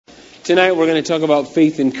Tonight we're going to talk about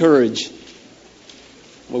faith and courage.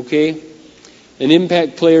 Okay? An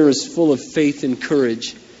impact player is full of faith and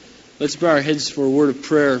courage. Let's bow our heads for a word of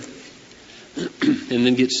prayer and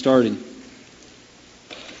then get started.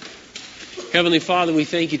 Heavenly Father, we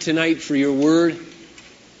thank you tonight for your word.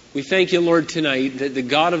 We thank you, Lord, tonight that the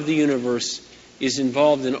God of the universe is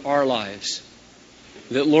involved in our lives.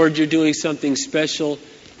 That, Lord, you're doing something special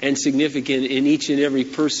and significant in each and every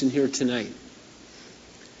person here tonight.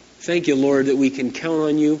 Thank you, Lord, that we can count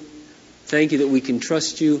on you. Thank you that we can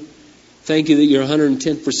trust you. Thank you that you're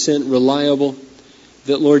 110% reliable.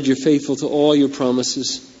 That, Lord, you're faithful to all your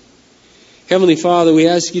promises. Heavenly Father, we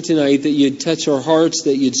ask you tonight that you'd touch our hearts,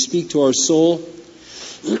 that you'd speak to our soul.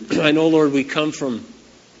 I know, Lord, we come from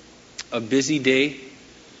a busy day,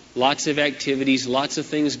 lots of activities, lots of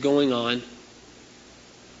things going on,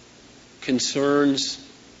 concerns,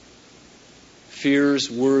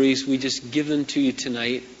 fears, worries. We just give them to you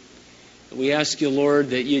tonight. We ask you,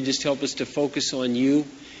 Lord, that you just help us to focus on you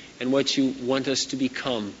and what you want us to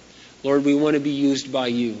become. Lord, we want to be used by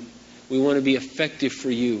you. We want to be effective for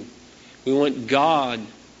you. We want God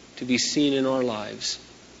to be seen in our lives.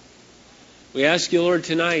 We ask you, Lord,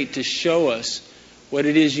 tonight to show us what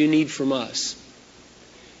it is you need from us.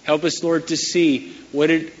 Help us, Lord, to see what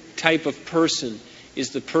type of person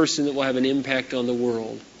is the person that will have an impact on the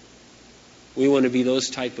world. We want to be those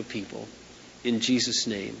type of people. In Jesus'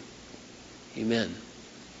 name, amen.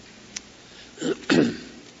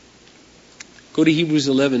 Go to Hebrews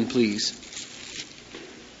 11, please.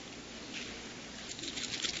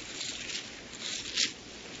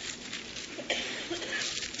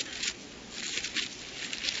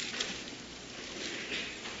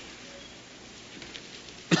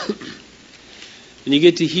 When you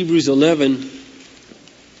get to Hebrews 11,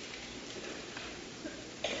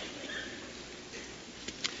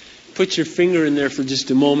 put your finger in there for just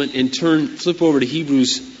a moment and flip over to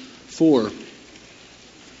Hebrews 4. Let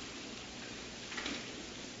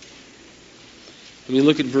me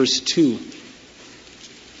look at verse 2.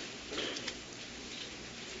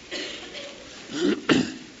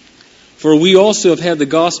 For we also have had the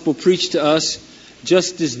gospel preached to us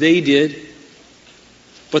just as they did.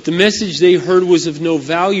 But the message they heard was of no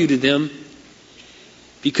value to them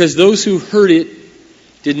because those who heard it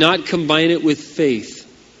did not combine it with faith.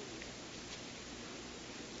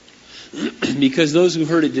 Because those who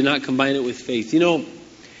heard it did not combine it with faith. You know,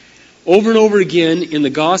 over and over again in the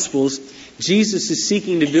Gospels, Jesus is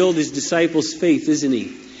seeking to build his disciples' faith, isn't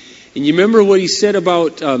he? And you remember what he said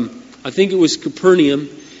about, I think it was Capernaum.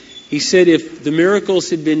 He said if the miracles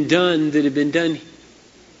had been done that had been done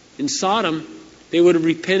in Sodom, they would have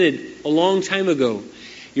repented a long time ago.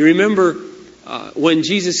 You remember when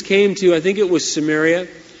Jesus came to, I think it was Samaria,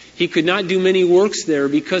 he could not do many works there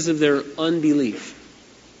because of their unbelief.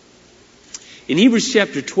 In Hebrews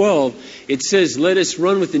chapter 12, it says, let us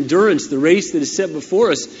run with endurance the race that is set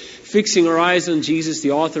before us, fixing our eyes on Jesus,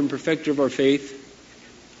 the author and perfecter of our faith.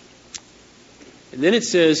 And then it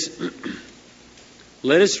says,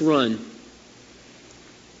 let us run.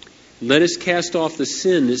 Let us cast off the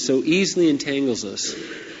sin that so easily entangles us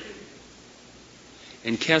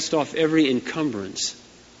and cast off every encumbrance.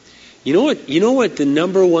 You know what the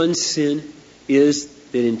number one sin is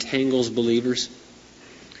that entangles believers?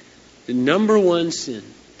 The number one sin.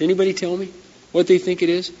 Did anybody tell me what they think it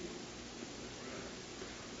is?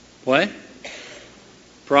 What?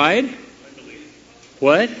 Pride? Unbelief.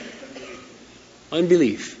 What?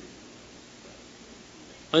 Unbelief.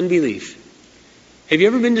 Unbelief. Have you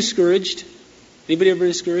ever been discouraged? Anybody ever been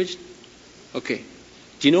discouraged? Okay.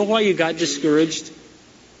 Do you know why you got discouraged?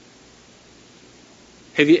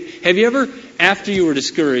 Have you ever, after you were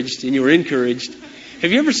discouraged and you were encouraged,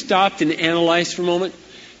 have you ever stopped and analyzed for a moment?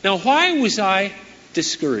 Now, why was I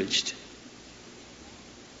discouraged?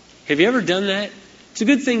 Have you ever done that? It's a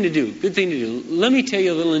good thing to do. Good thing to do. Let me tell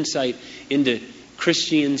you a little insight into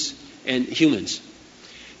Christians and humans.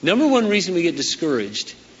 Number one reason we get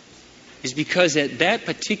discouraged is because at that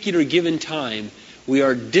particular given time, we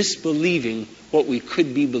are disbelieving what we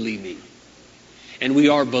could be believing. And we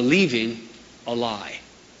are believing a lie.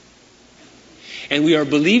 And we are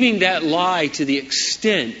believing that lie to the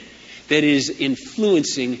extent that it is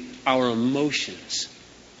influencing our emotions.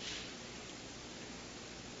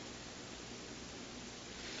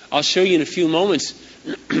 I'll show you in a few moments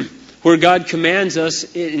where God commands us,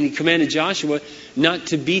 and He commanded Joshua, not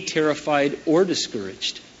to be terrified or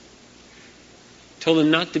discouraged. Told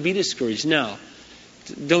him not to be discouraged. Now,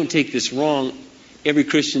 don't take this wrong. Every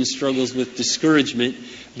Christian struggles with discouragement,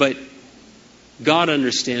 but God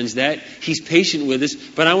understands that. He's patient with us,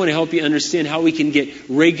 but I want to help you understand how we can get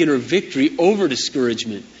regular victory over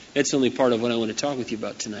discouragement. That's only part of what I want to talk with you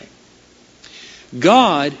about tonight.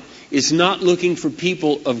 God is not looking for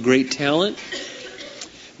people of great talent.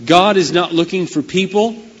 God is not looking for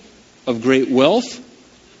people of great wealth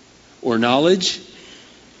or knowledge.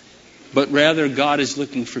 But rather, God is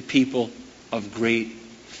looking for people of great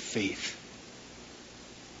faith.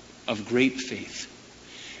 Of great faith.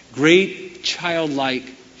 Great childlike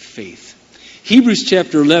faith. Hebrews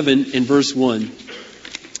chapter 11 and verse 1.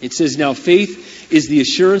 It says, "Now faith is the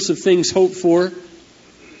assurance of things hoped for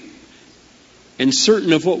and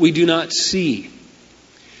certain of what we do not see."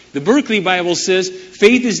 The Berkeley Bible says,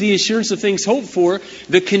 faith is the assurance of things hoped for,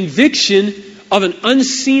 the conviction of an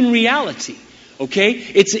unseen reality. Okay?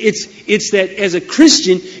 It's that as a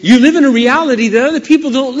Christian, you live in a reality that other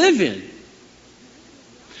people don't live in.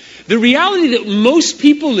 The reality that most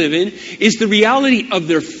people live in is the reality of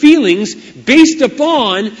their feelings based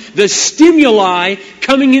upon the stimuli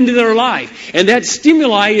coming into their life. And that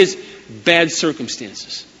stimuli is bad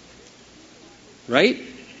circumstances. Right?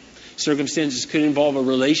 Circumstances could involve a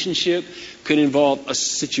relationship, could involve a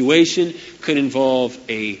situation, could involve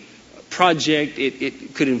a project,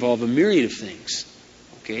 it could involve a myriad of things.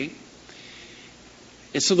 Okay?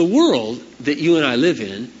 And so the world that you and I live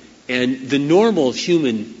in, and the normal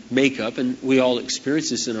human makeup, and we all experience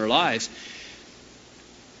this in our lives,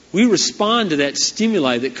 we respond to that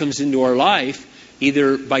stimuli that comes into our life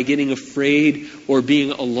either by getting afraid or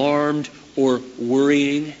being alarmed or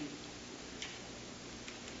worrying.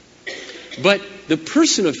 But the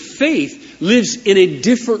person of faith lives in a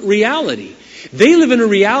different reality. They live in a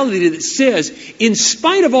reality that says, in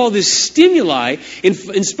spite of all this stimuli,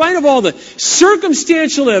 in spite of all the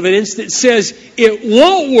circumstantial evidence that says it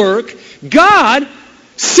won't work, God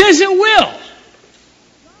says it will.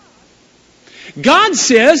 God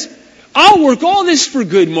says, I'll work all this for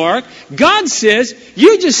good, Mark. God says,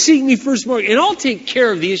 you just seek me first, Mark, and I'll take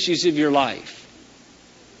care of the issues of your life.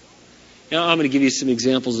 Now, I'm going to give you some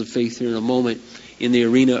examples of faith here in a moment in the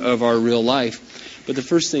arena of our real life. But the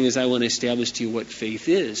first thing is I want to establish to you what faith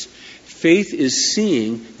is. Faith is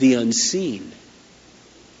seeing the unseen.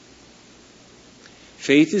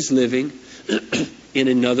 Faith is living in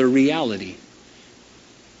another reality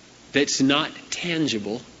that's not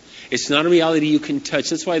tangible. It's not a reality you can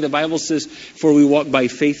touch. That's why the Bible says, for we walk by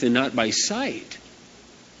faith and not by sight.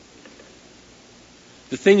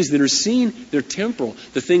 The things that are seen, they're temporal.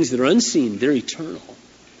 The things that are unseen, they're eternal.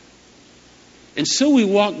 And so we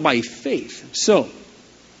walk by faith. So,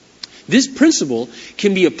 this principle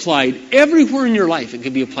can be applied everywhere in your life. It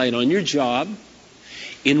can be applied on your job,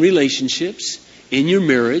 in relationships, in your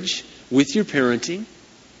marriage, with your parenting,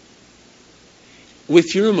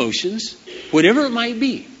 with your emotions, whatever it might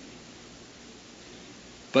be.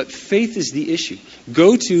 But faith is the issue.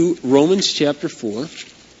 Go to Romans chapter 4.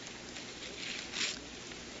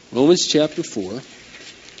 Romans chapter 4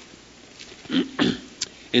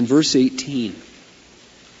 and verse 18.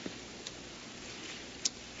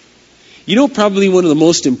 You know, probably one of the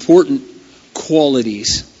most important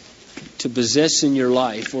qualities to possess in your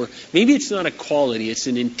life, or maybe it's not a quality, it's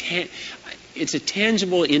a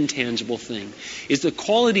tangible, intangible thing, is the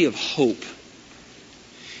quality of hope.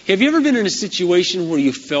 Have you ever been in a situation where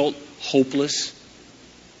you felt hopeless?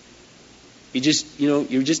 You're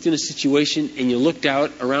just in a situation and you looked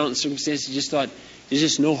out around the circumstances and just thought, there's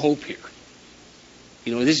just no hope here.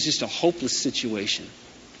 This is just a hopeless situation.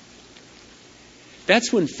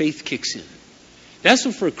 That's when faith kicks in. That's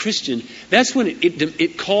when, for a Christian, that's when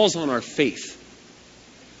it calls on our faith.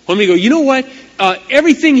 When we go, you know what?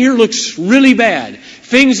 Everything here looks really bad.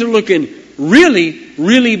 Things are looking really,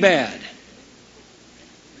 really bad.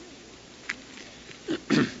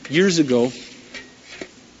 Years ago,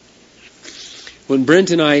 when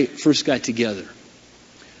Brent and I first got together,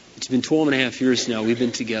 it's been 12 and a half years now we've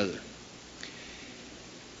been together.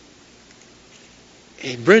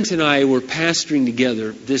 And Brent and I were pastoring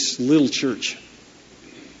together this little church.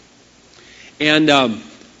 And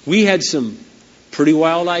we had some pretty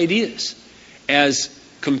wild ideas as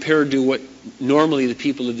compared to what normally the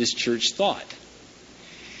people of this church thought.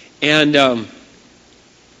 And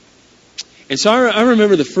so I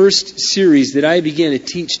remember the first series that I began to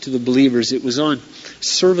teach to the believers. It was on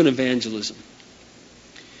servant evangelism.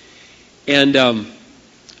 And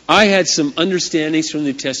I had some understandings from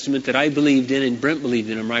the New Testament that I believed in, and Brent believed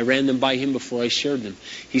in them. I ran them by him before I shared them.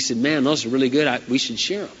 He said, man, those are really good. We should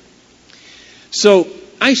share them. So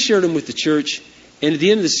I shared them with the church, and at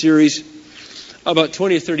the end of the series, about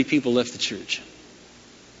 20 or 30 people left the church.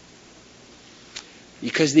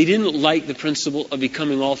 Because they didn't like the principle of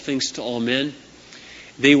becoming all things to all men.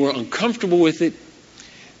 They were uncomfortable with it.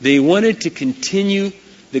 They wanted to continue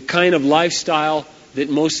the kind of lifestyle that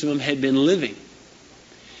most of them had been living.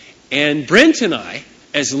 And Brent and I,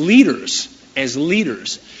 as leaders,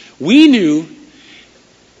 we knew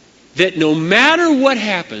that no matter what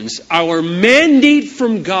happens, our mandate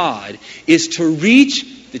from God is to reach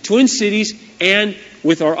the Twin Cities and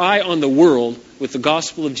with our eye on the world with the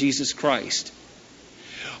gospel of Jesus Christ.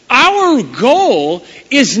 Our goal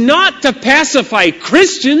is not to pacify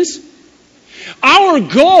Christians. Our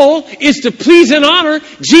goal is to please and honor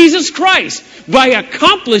Jesus Christ by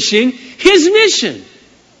accomplishing His mission.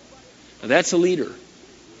 Now, that's a leader.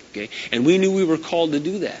 Okay? And we knew we were called to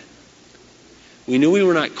do that. We knew we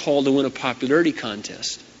were not called to win a popularity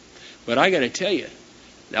contest. But I got to tell you,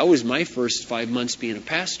 that was my first 5 months being a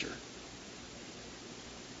pastor.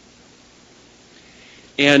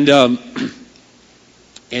 And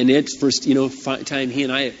it's first, time he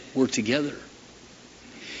and I worked together.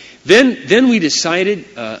 Then we decided,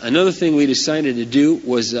 another thing we decided to do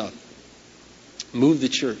was move the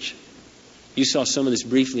church. You saw some of this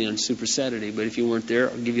briefly on Super Saturday, but if you weren't there,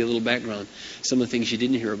 I'll give you a little background. Some of the things you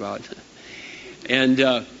didn't hear about.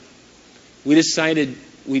 And we decided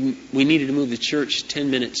we needed to move the church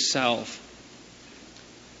 10 minutes south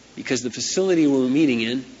because the facility we were meeting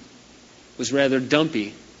in was rather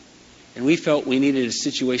dumpy. And we felt we needed a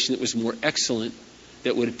situation that was more excellent,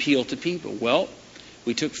 that would appeal to people. Well,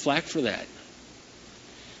 we took flack for that.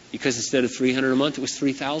 Because instead of $300 a month, it was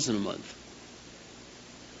 $3,000 a month.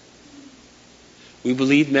 We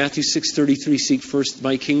believed Matthew 6:33, seek first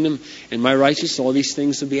my kingdom and my righteousness, all these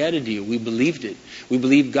things will be added to you. We believed it. We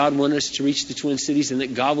believed God wanted us to reach the Twin Cities and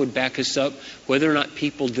that God would back us up whether or not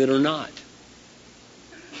people did or not.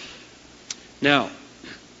 Now,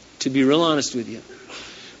 to be real honest with you,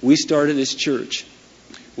 we started this church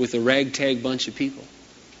with a ragtag bunch of people.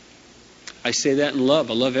 I say that in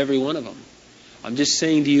love. I love every one of them. I'm just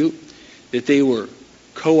saying to you that they were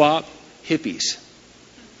co-op hippies.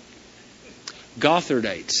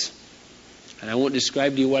 Gothardites. And I won't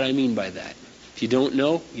describe to you what I mean by that. If you don't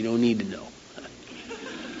know, you don't need to know.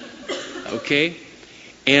 Okay?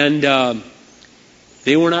 And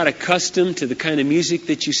they were not accustomed to the kind of music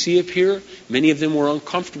that you see up here. Many of them were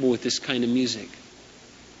uncomfortable with this kind of music.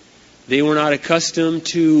 They were not accustomed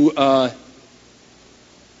to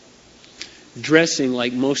dressing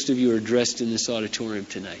like most of you are dressed in this auditorium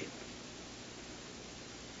tonight.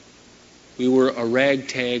 We were a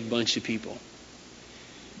ragtag bunch of people.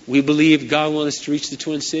 We believed God wanted us to reach the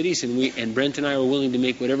Twin Cities, and Brent and I were willing to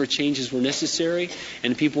make whatever changes were necessary.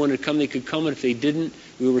 And if people wanted to come, they could come. And if they didn't,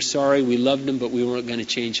 we were sorry. We loved them, but we weren't going to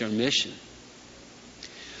change our mission.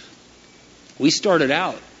 We started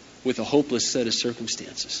out with a hopeless set of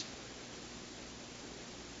circumstances.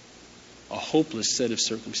 A hopeless set of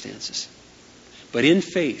circumstances. But in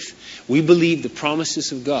faith, we believe the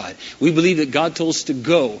promises of God. We believe that God told us to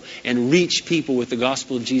go and reach people with the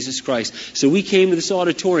gospel of Jesus Christ. So we came to this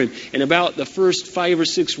auditorium, and about the first 5 or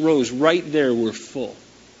 6 rows right there were full.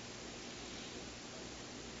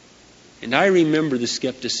 And I remember the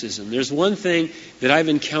skepticism. There's one thing that I've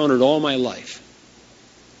encountered all my life,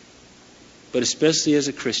 but especially as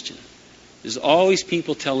a Christian. There's always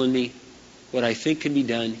people telling me what I think can be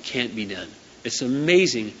done can't be done. It's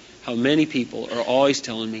amazing how many people are always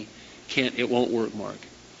telling me, it won't work, Mark.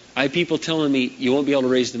 I have people telling me, you won't be able to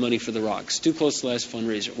raise the money for the rocks. Too close to the last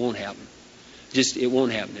fundraiser. It won't happen. It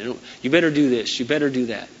won't happen. You better do this. You better do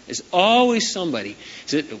that. There's always somebody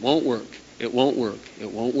says, it won't work. It won't work.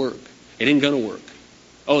 It won't work. It ain't going to work.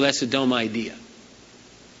 Oh, that's a dumb idea.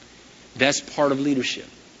 That's part of leadership.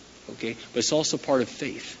 Okay? But it's also part of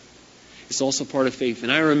faith. It's also part of faith.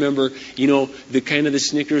 And I remember, the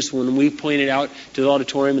snickers when we pointed out to the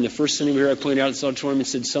auditorium, and the first Sunday we were here, I pointed out to this auditorium and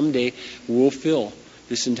said, someday we'll fill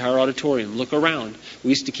this entire auditorium. Look around.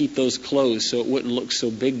 We used to keep those closed so it wouldn't look so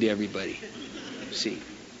big to everybody. See?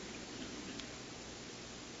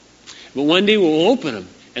 But one day we'll open them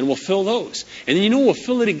and we'll fill those. And then we'll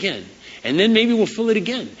fill it again. And then maybe we'll fill it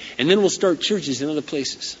again. And then we'll start churches in other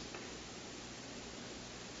places.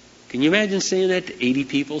 Can you imagine saying that to 80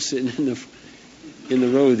 people sitting in the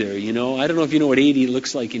row there? I don't know if you know what 80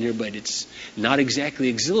 looks like in here, but it's not exactly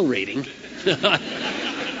exhilarating.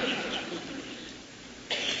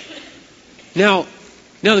 Now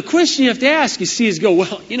the question you have to ask is,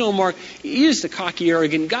 well, Mark, you're just a cocky,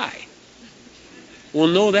 arrogant guy. Well,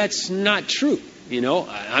 no, that's not true.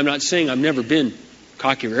 I'm not saying I've never been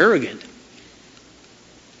cocky or arrogant.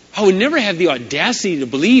 I would never have the audacity to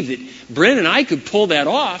believe that Brent and I could pull that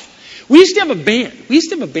off. We used to have a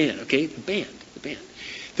band. Okay? The band.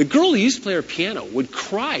 The girl who used to play her piano would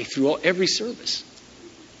cry through every service.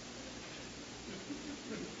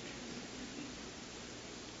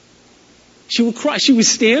 She would cry. She would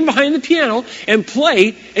stand behind the piano and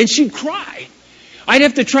play, and she'd cry. I'd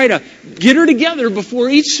have to try to get her together before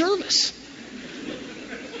each service.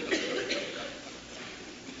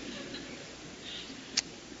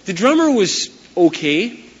 The drummer was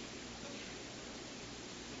okay.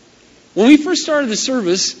 When we first started the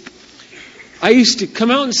service, I used to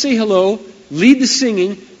come out and say hello, lead the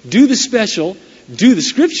singing, do the special, do the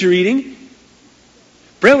scripture reading.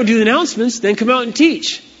 Brent would do the announcements, then come out and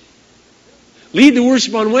teach. Lead the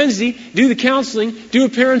worship on Wednesday, do the counseling, do a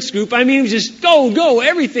parents group. I mean, it was just go,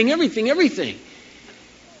 everything.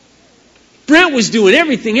 Brent was doing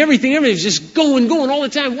everything. It was just going all the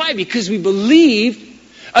time. Why? Because we believed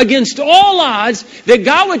against all odds that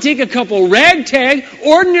God would take a couple ragtag,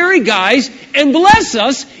 ordinary guys and bless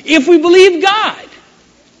us if we believed God.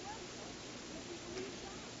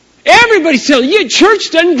 Everybody's telling you,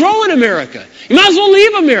 church doesn't grow in America. You might as well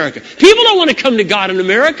leave America. People don't want to come to God in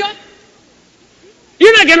America.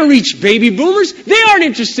 You're not going to reach baby boomers. They aren't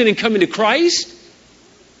interested in coming to Christ.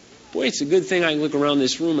 Boy, it's a good thing I look around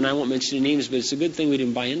this room, and I won't mention any names, but it's a good thing we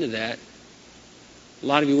didn't buy into that. A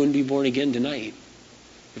lot of you wouldn't be born again tonight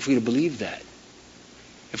if we'd have believed that.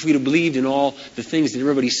 If we'd have believed in all the things that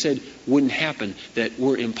everybody said wouldn't happen, that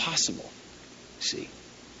were impossible. See?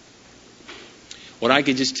 What I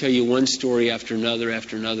could just tell you one story after another.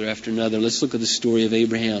 Let's look at the story of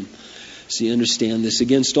Abraham. So you understand this.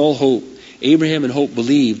 Against all hope, Abraham in hope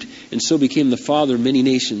believed, and so became the father of many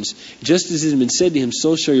nations. Just as it had been said to him,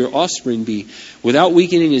 so shall your offspring be. Without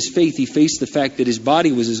weakening his faith, he faced the fact that his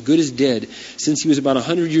body was as good as dead, since he was about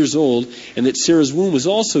 100 years old, and that Sarah's womb was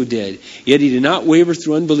also dead. Yet he did not waver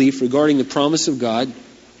through unbelief regarding the promise of God,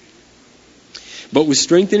 but was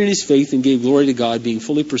strengthened in his faith and gave glory to God, being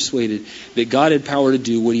fully persuaded that God had power to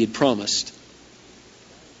do what he had promised.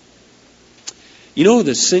 You know,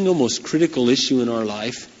 the single most critical issue in our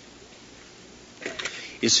life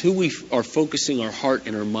is who we are focusing our heart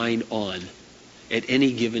and our mind on at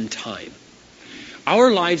any given time.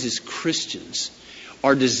 Our lives as Christians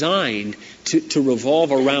are designed to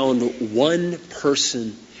revolve around one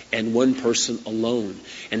person and one person alone.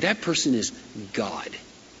 And that person is God.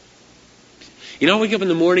 You know, I wake up in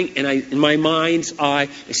the morning and in my mind's eye,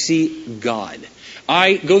 I see God.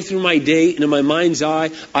 I go through my day and in my mind's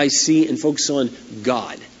eye, I see and focus on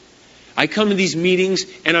God. I come to these meetings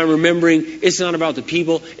and I'm remembering it's not about the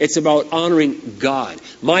people, it's about honoring God.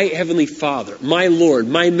 My Heavenly Father, my Lord,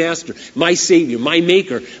 my Master, my Savior, my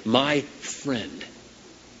Maker, my friend.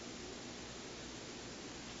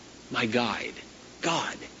 My guide.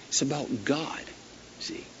 God. It's about God.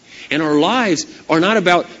 See? And our lives are not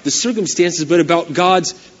about the circumstances, but about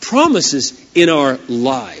God's promises in our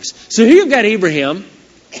lives. So here you've got Abraham.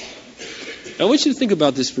 I want you to think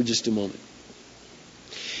about this for just a moment.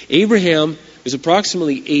 Abraham was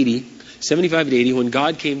approximately 75 to 80, when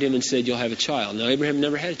God came to him and said, you'll have a child. Now, Abraham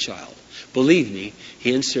never had a child. Believe me,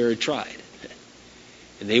 he and Sarah tried.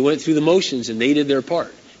 And they went through the motions and they did their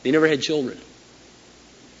part. They never had children.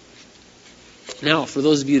 Now, for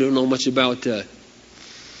those of you who don't know much about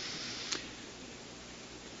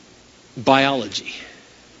biology,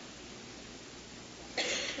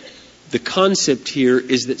 the concept here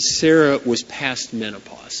is that Sarah was past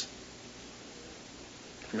menopause.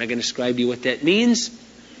 I'm not going to describe to you what that means.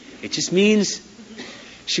 It just means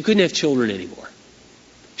she couldn't have children anymore.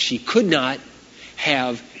 She could not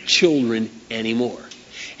have children anymore.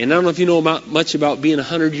 And I don't know if you know much about being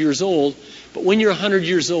 100 years old, but when you're 100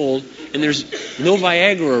 years old and there's no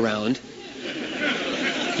Viagra around,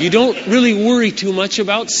 you don't really worry too much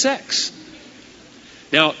about sex.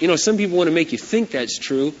 Now, you know, some people want to make you think that's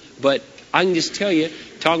true, but I can just tell you,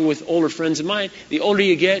 talking with older friends of mine, the older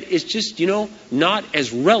you get, it's just, you know, not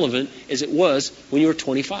as relevant as it was when you were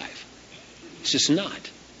 25. It's just not.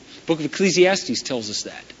 The book of Ecclesiastes tells us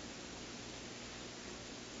that.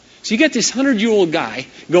 So you got this 100-year-old guy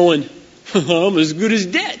going, I'm as good as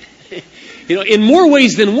dead. You know, in more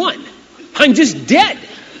ways than one. I'm just dead.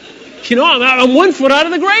 You know, I'm 1 foot out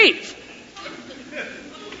of the grave.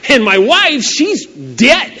 And my wife, she's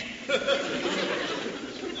dead.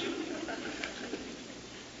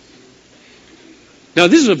 Now,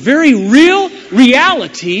 this is a very real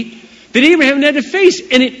reality that Abraham had to face.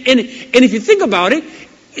 And if you think about it,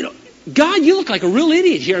 you know, God, you look like a real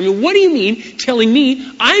idiot here. I mean, what do you mean telling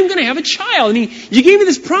me I'm going to have a child? And you gave me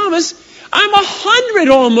this promise. I'm 100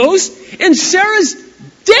 almost, and Sarah's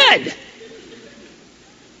dead.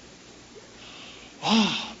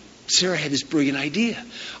 Oh, Sarah had this brilliant idea.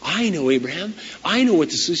 I know, Abraham. I know what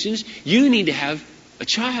the solution is. You need to have a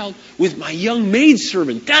child with my young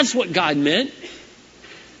maidservant. That's what God meant.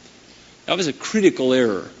 That was a critical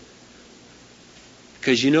error.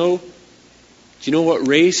 Because, you know, Do you know what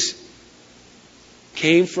race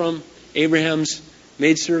came from Abraham's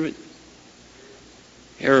maidservant?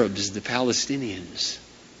 Arabs, the Palestinians.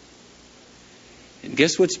 And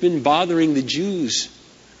guess what's been bothering the Jews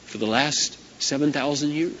for the last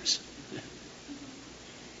 7,000 years?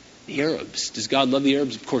 The Arabs. Does God love the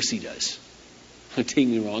Arabs? Of course He does. Don't take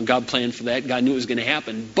me wrong. God planned for that. God knew it was going to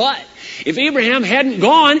happen. But if Abraham hadn't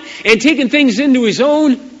gone and taken things into his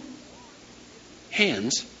own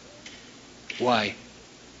hands, why?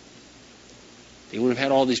 They wouldn't have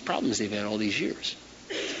had all these problems they've had all these years.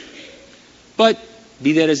 But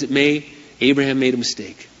be that as it may, Abraham made a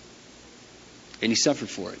mistake. And he suffered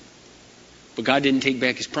for it. But God didn't take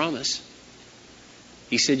back His promise.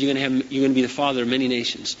 He said, you're going to be the father of many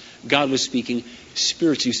nations. God was speaking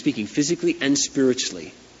spiritually. He was speaking physically and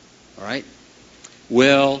spiritually. All right?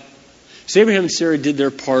 Well, so Abraham and Sarah did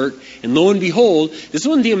their part. And lo and behold, this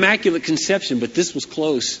wasn't the Immaculate Conception, but this was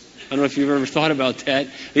close. I don't know if you've ever thought about that.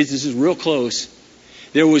 This is real close.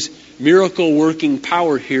 There was miracle working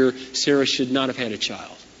power here. Sarah should not have had a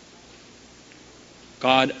child.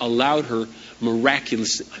 God allowed her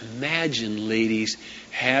miraculously. Imagine, ladies,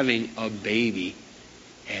 having a baby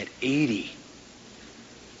at 80.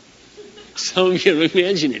 Some of you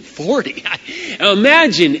imagine at 40.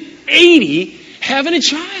 Imagine 80 having a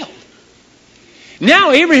child.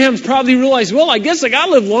 Now Abraham's probably realized, well, I guess I got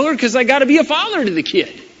to live longer because I got to be a father to the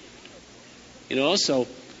kid. So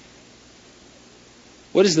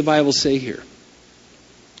what does the Bible say here?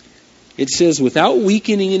 It says, without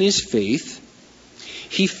weakening in his faith,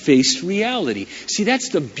 he faced reality. See, that's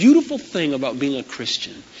the beautiful thing about being a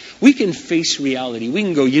Christian. We can face reality. We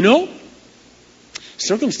can go,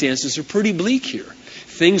 circumstances are pretty bleak here.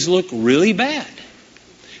 Things look really bad.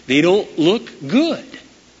 They don't look good.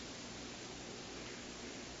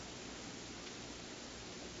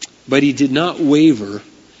 But he did not waver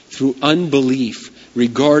through unbelief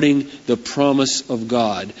regarding the promise of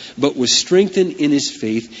God, but was strengthened in his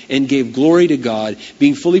faith and gave glory to God,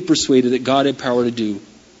 being fully persuaded that God had power to do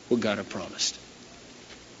what God had promised.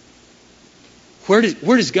 Where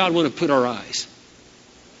does God want to put our eyes?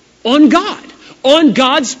 On God. On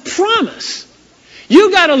God's promise.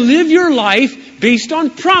 You got to live your life based on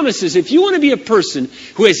promises. If you want to be a person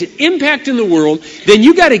who has an impact in the world, then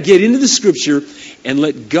you got to get into the Scripture and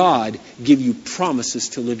let God give you promises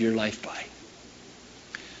to live your life by.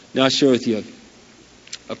 Now I'll share with you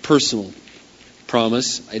a personal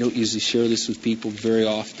promise. I don't usually share this with people very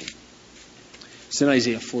often. It's in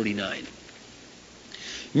Isaiah 49.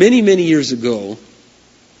 Many, many years ago,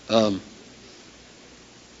 long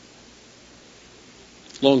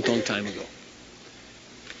time ago,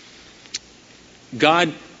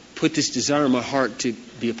 God put this desire in my heart to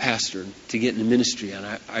be a pastor, to get into ministry. And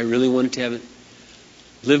I really wanted to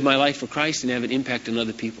live my life for Christ and have an impact on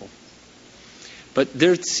other people. But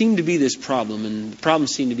there seemed to be this problem, and the problem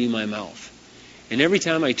seemed to be my mouth. And every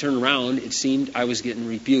time I turned around, it seemed I was getting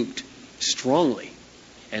rebuked strongly,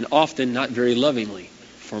 and often not very lovingly,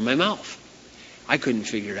 for my mouth. I couldn't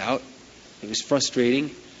figure it out. It was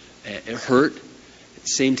frustrating. It hurt. At the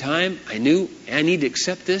same time, I knew I need to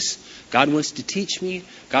accept this. God wants to teach me.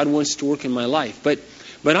 God wants to work in my life. But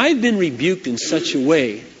I've been rebuked in such a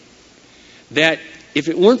way that if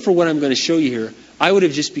it weren't for what I'm going to show you here, I would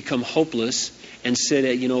have just become hopeless and said,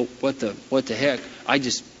 what the heck? I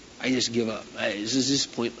just give up. This is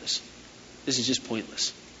just pointless. This is just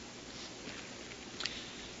pointless.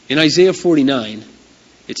 In Isaiah 49,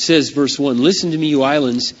 it says, verse 1, listen to me, you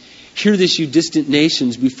islands. Hear this, you distant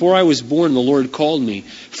nations. Before I was born, the Lord called me.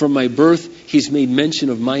 From my birth, He's made mention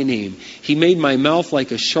of my name. He made my mouth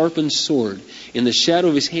like a sharpened sword. In the shadow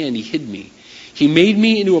of His hand, He hid me. He made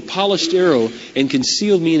me into a polished arrow and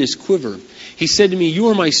concealed me in His quiver. He said to me, you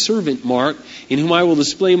are my servant, Mark, in whom I will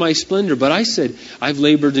display my splendor. But I said, I've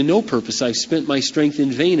labored to no purpose. I've spent my strength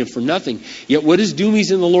in vain and for nothing. Yet what is due me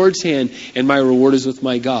is in the Lord's hand, and my reward is with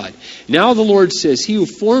my God. Now the Lord says, He who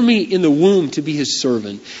formed me in the womb to be His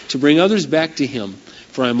servant, to bring others back to Him.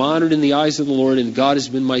 For I am honored in the eyes of the Lord, and God has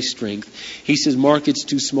been my strength. He says, Mark, it's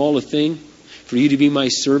too small a thing for you to be my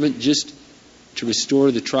servant, just to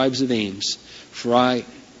restore the tribes of Ames,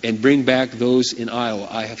 and bring back those in Iowa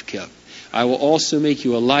I have kept. I will also make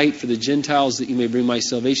you a light for the Gentiles, that you may bring my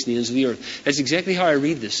salvation to the ends of the earth. That's exactly how I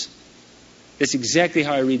read this. That's exactly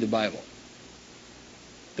how I read the Bible.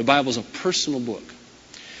 The Bible is a personal book.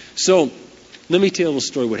 So, let me tell you a little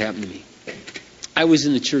story what happened to me. I was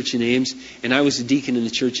in the church in Ames, and I was a deacon in the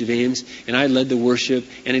church of Ames, and I led the worship,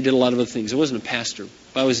 and I did a lot of other things. I wasn't a pastor,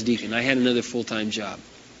 but I was a deacon. I had another full-time job.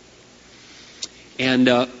 And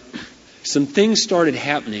some things started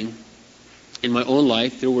happening in my own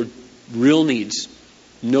life. There were real needs,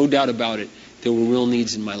 no doubt about it, there were real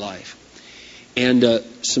needs in my life. And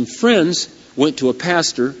some friends went to a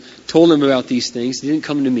pastor, told him about these things. They didn't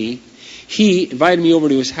come to me. He invited me over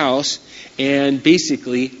to his house and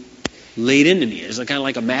basically laid into me. It was kind of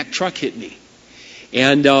like a Mack truck hit me.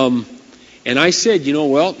 And I said,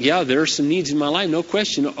 well, yeah, there are some needs in my life, no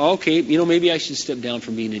question. Okay, maybe I should step down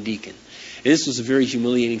from being a deacon. And this was a very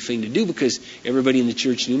humiliating thing to do because everybody in the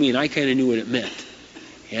church knew me and I kind of knew what it meant.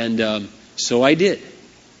 And so I did.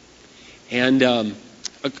 And a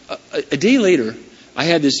day later, I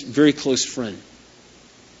had this very close friend.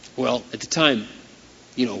 Well, at the time,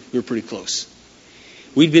 we were pretty close.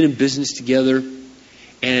 We'd been in business together,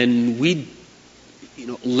 and we'd,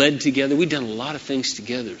 led together. We'd done a lot of things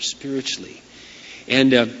together spiritually.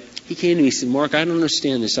 And he came to me and said, Mark, I don't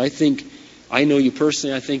understand this. I know you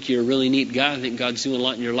personally. I think you're a really neat guy. I think God's doing a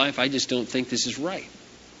lot in your life. I just don't think this is right.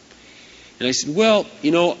 And I said, well,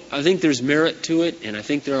 I think there's merit to it, and I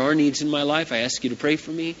think there are needs in my life. I ask you to pray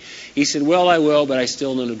for me. He said, well, I will, but I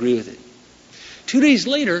still don't agree with it. 2 days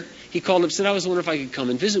later, he called up and said, I was wondering if I could come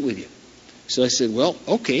and visit with you. So I said, well,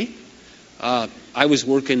 okay. I was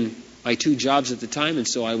working my 2 jobs at the time, and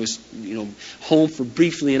so I was, home for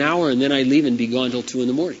briefly an hour, and then I'd leave and be gone till 2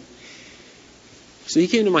 a.m. So he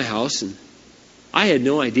came to my house, and I had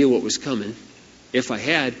no idea what was coming. If I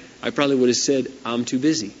had, I probably would have said, I'm too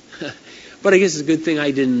busy. But I guess it's a good thing I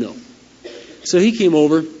didn't know. So he came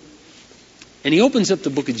over, and he opens up the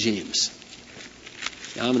book of James.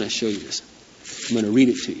 Now I'm going to show you this. I'm going to read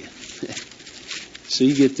it to you. So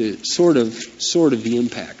you get the sort of the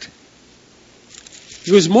impact.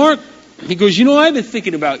 He goes, Mark, I've been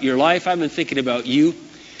thinking about your life. I've been thinking about you.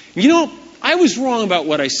 I was wrong about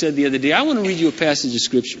what I said the other day. I want to read you a passage of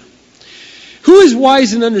Scripture. Who is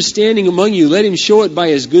wise and understanding among you? Let him show it by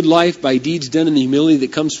his good life, by deeds done in the humility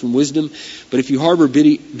that comes from wisdom. But if you harbor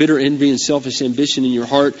bitter envy and selfish ambition in your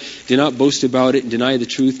heart, do not boast about it and deny the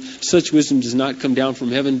truth. Such wisdom does not come down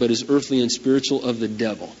from heaven, but is earthly and spiritual, of the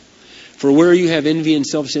devil. For where you have envy and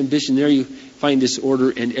selfish ambition, there you find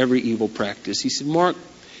disorder and every evil practice. He said, Mark,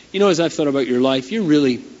 as I've thought about your life, you're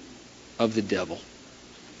really of the devil.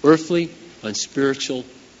 Earthly, unspiritual,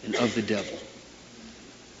 and of the devil.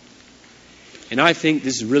 And I think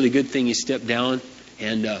this is a really good thing you stepped down.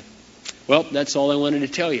 And, that's all I wanted to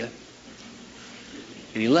tell you.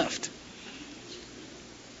 And he left.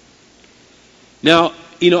 Now,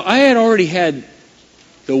 I had already had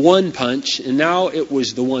the 1 punch, and now it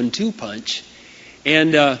was the 1-2 punch.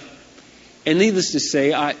 And needless to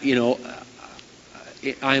say, I'm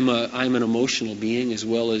an emotional being as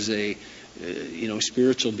well as a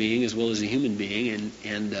spiritual being as well as a human being.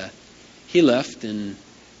 And he left, and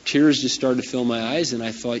tears just started to fill my eyes, and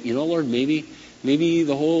I thought, Lord, maybe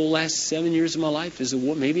the whole last 7 years of my life is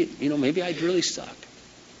maybe I really suck.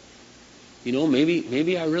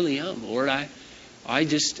 Maybe I really am, Lord. I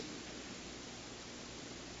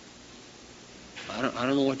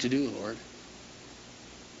don't know what to do, Lord.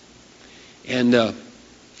 And I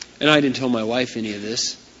didn't tell my wife any of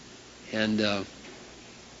this, and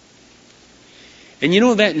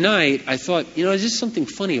that night, I thought, there's just something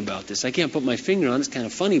funny about this. I can't put my finger on it. It's kind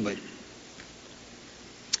of funny, but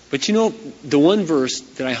the one verse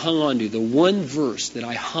that I hung on to,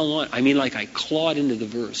 I clawed into the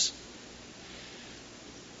verse,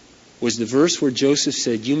 was the verse where Joseph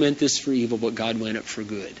said, you meant this for evil, but God meant it for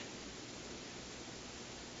good.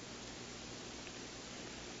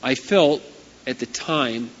 I felt at the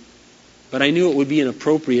time, but I knew it would be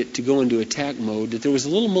inappropriate to go into attack mode, that there was a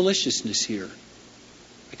little maliciousness here.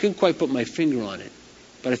 I couldn't quite put my finger on it.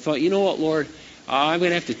 But I thought, what, Lord, I'm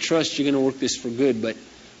going to have to trust you're going to work this for good. But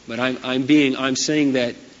I'm saying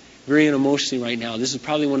that very unemotionally right now. This is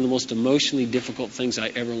probably one of the most emotionally difficult things I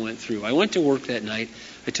ever went through. I went to work that night.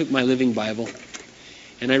 I took my Living Bible,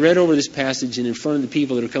 and I read over this passage, and in front of the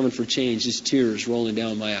people that are coming for change, just tears rolling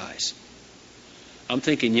down my eyes. I'm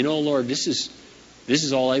thinking, Lord, this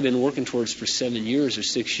is all I've been working towards for 7 years or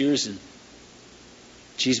 6 years, and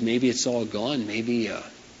geez, maybe it's all gone. Maybe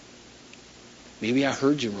I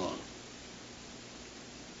heard you wrong.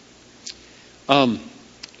 A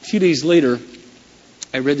few days later,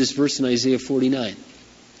 I read this verse in Isaiah 49.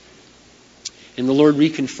 And the Lord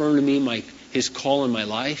reconfirmed to me His call in my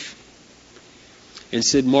life and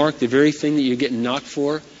said, Mark, the very thing that you're getting knocked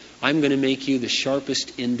for, I'm going to make you the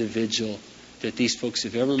sharpest individual that these folks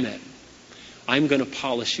have ever met. I'm going to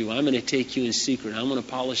polish you. I'm going to take you in secret. I'm going to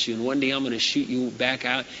polish you. And one day I'm going to shoot you back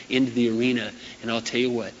out into the arena. And I'll tell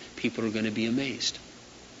you what, people are going to be amazed.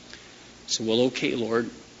 So, well, okay, Lord.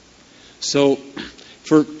 So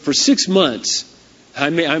for 6 months,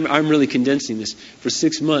 I'm really condensing this. For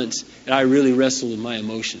 6 months, I really wrestled with my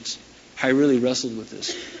emotions. I really wrestled with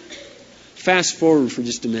this. Fast forward for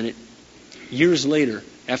just a minute. Years later,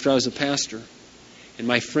 after I was a pastor, and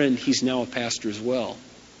my friend, he's now a pastor as well,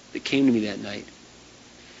 that came to me that night.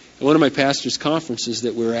 At one of my pastor's conferences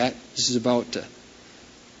that we're at, this is about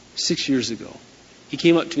 6 years ago, he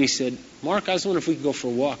came up to me and said, Mark, I was wondering if we could go for a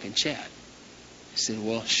walk and chat. I said,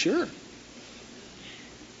 well, sure.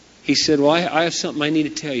 He said, well, I have something I need to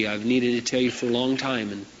tell you. I've needed to tell you for a long time,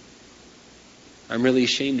 and I'm really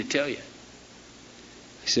ashamed to tell you.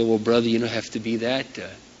 I said, well, brother, you don't have to be that.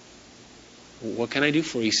 What can I do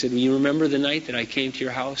for you? He said, well, you remember the night that I came to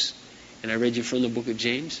your house and I read you from the book of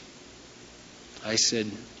James? I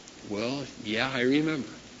said, well, yeah, I remember.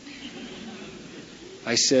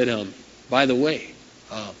 I said, by the way,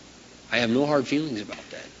 I have no hard feelings about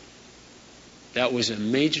that. That was a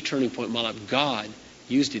major turning point in my life. God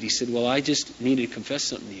used it. He said, well, I just needed to confess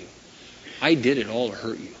something to you. I did it all to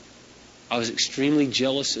hurt you. I was extremely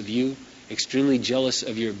jealous of you, extremely jealous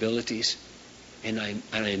of your abilities, and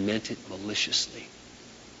I meant it maliciously.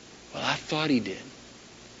 Well, I thought he did.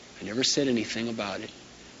 I never said anything about it,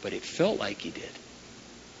 but it felt like he did.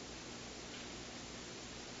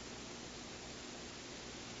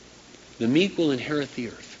 The meek will inherit the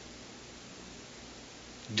earth.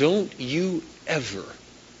 Don't you ever,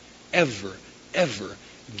 ever, ever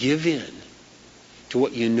give in to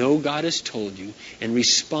what you know God has told you and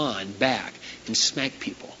respond back and smack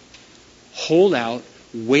people. Hold out,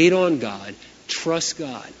 wait on God, trust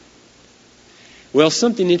God. Well,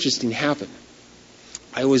 something interesting happened.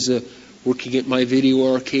 I was working at my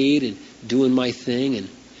video arcade and doing my thing. And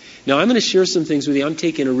now I'm going to share some things with you. I'm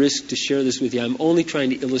taking a risk to share this with you. I'm only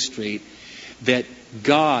trying to illustrate that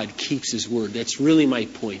God keeps His word. That's really my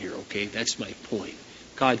point here, okay? That's my point.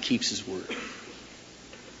 God keeps His word.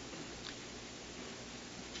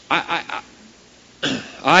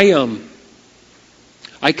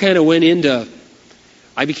 I kind of went into,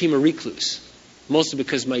 I became a recluse, mostly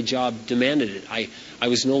because my job demanded it. I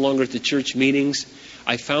was no longer at the church meetings.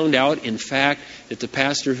 I found out, in fact, that the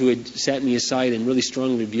pastor who had sat me aside and really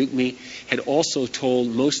strongly rebuked me had also told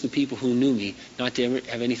most of the people who knew me not to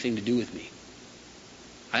ever have anything to do with me.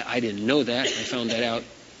 I didn't know that. I found that out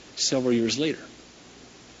several years later.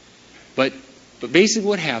 But basically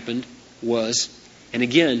what happened was, and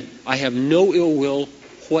again, I have no ill will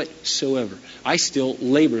whatsoever. I still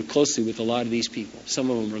labor closely with a lot of these people. Some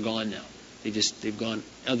of them are gone now. They've gone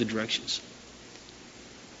other directions.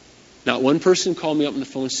 Not one person called me up on the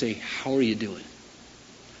phone and say, how are you doing?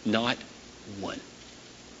 Not one.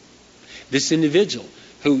 This individual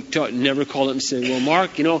who never called up and said, well,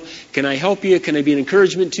 Mark, can I help you? Can I be an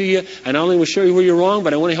encouragement to you? I not only will show you where you're wrong,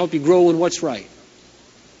 but I want to help you grow in what's right.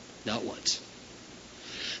 Not once.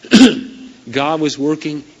 God was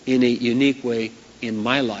working in a unique way in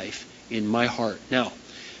my life, in my heart. Now,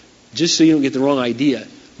 just so you don't get the wrong idea,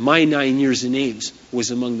 my 9 years in Ames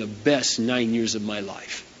was among the best 9 years of my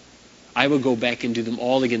life. I would go back and do them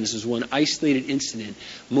all again. This was one isolated incident.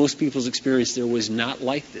 Most people's experience there was not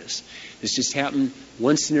like this. This just happened,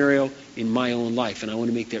 one scenario in my own life, and I want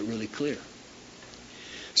to make that really clear.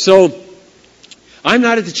 So, I'm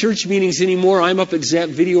not at the church meetings anymore. I'm up at Zap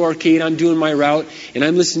Video Arcade. I'm doing my route, and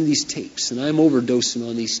I'm listening to these tapes, and I'm overdosing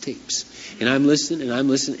on these tapes. And I'm listening,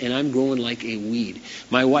 and I'm growing like a weed.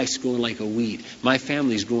 My wife's growing like a weed. My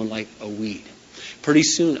family's growing like a weed. Pretty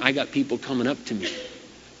soon, I got people coming up to me,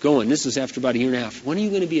 going, this was after about a year and a half, when are you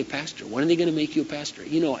going to be a pastor? When are they going to make you a pastor?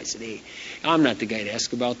 I said, hey, I'm not the guy to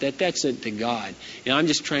ask about that. That's it to God. I'm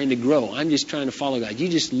just trying to grow. I'm just trying to follow God. You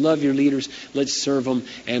just love your leaders. Let's serve them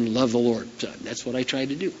and love the Lord. So that's what I tried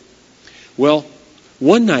to do. Well,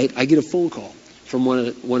 one night I get a phone call from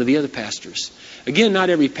one of the other pastors. Again, not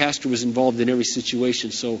every pastor was involved in every situation.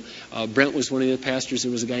 So Brent was one of the other pastors.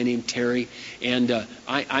 There was a guy named Terry, and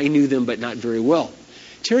I knew them, but not very well.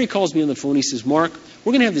 Terry calls me on the phone. He says, Mark,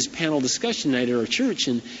 we're going to have this panel discussion night at our church,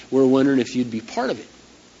 and we're wondering if you'd be part of it.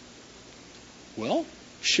 Well,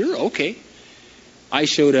 sure, okay. I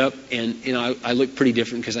showed up, and I looked pretty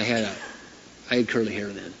different because I had curly hair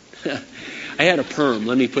then. I had a perm.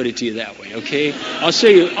 Let me put it to you that way, okay? I'll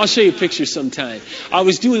show you pictures sometime. I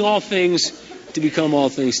was doing all things to become all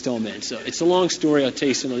things to all men. So it's a long story. I'll tell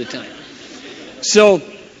you some other time. So,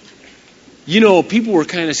 people were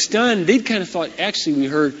kind of stunned. They'd kind of thought, actually, we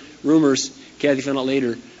heard rumors, Kathy found out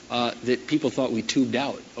later, that people thought we tubed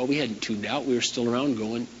out. Oh, we hadn't tubed out. We were still around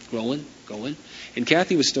going. And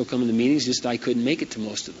Kathy was still coming to meetings, just I couldn't make it to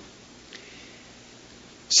most of them.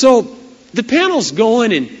 So the panel's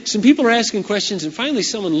going, and some people are asking questions, and finally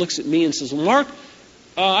someone looks at me and says, well, Mark,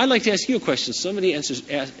 I'd like to ask you a question. Somebody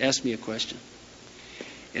asked me a question.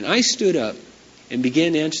 And I stood up and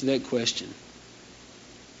began to answer that question.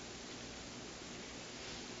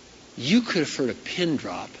 You could have heard a pin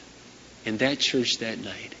drop in that church that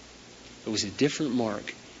night. It was a different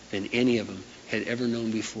Mark than any of them had ever known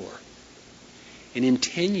before. And in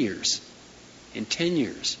 10 years, now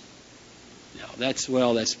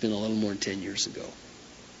that's been a little more than 10 years ago,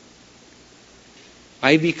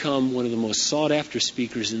 I become one of the most sought after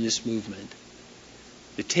speakers in this movement.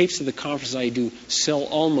 The tapes of the conference I do sell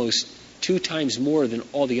almost 2 times more than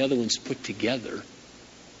all the other ones put together.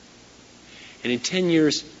 And in 10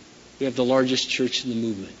 years, we have the largest church in the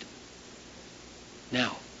movement.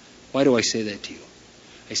 Now, why do I say that to you?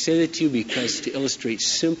 I say that to you because to illustrate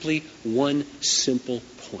simply one simple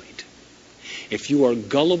point. If you are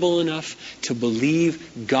gullible enough to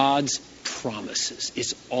believe God's promises,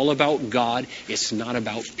 it's all about God, it's not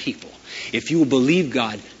about people. If you will believe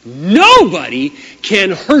God, nobody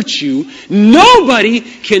can hurt you. Nobody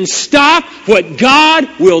can stop what God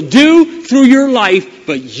will do through your life,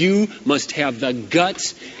 but you must have the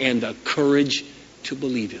guts and the courage to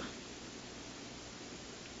believe Him.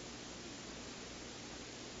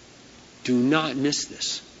 Do not miss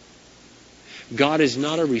this. God is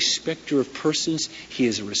not a respecter of persons. He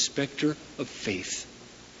is a respecter of faith.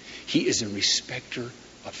 He is a respecter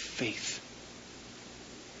of faith.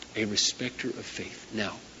 A respecter of faith.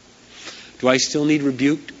 Now, do I still need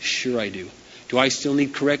rebuked? Sure I do. Do I still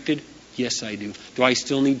need corrected? Yes, I do. Do I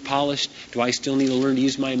still need polished? Do I still need to learn to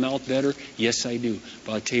use my mouth better? Yes, I do.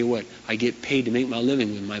 But I'll tell you what, I get paid to make my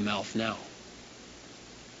living with my mouth now.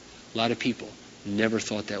 A lot of people never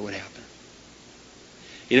thought that would happen.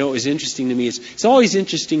 You know, it was interesting to me. It's always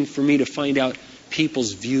interesting for me to find out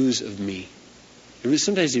people's views of me.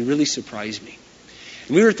 Sometimes they really surprise me.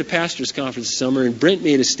 And we were at the pastor's conference this summer, and Brent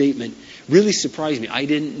made a statement, really surprised me. I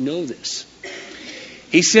didn't know this.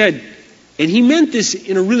 He said, and he meant this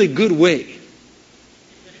in a really good way.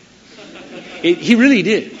 He really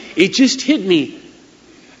did. It just hit me.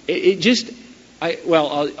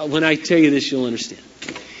 When I tell you this, you'll understand.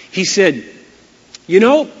 He said,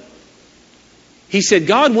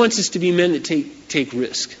 God wants us to be men that take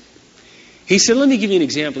risk. He said, let me give you an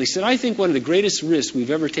example. He said, I think one of the greatest risks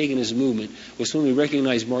we've ever taken as a movement was when we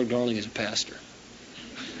recognized Mark Darling as a pastor.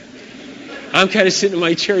 I'm kind of sitting in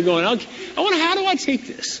my chair going, how do I take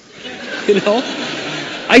this?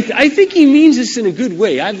 I think he means this in a good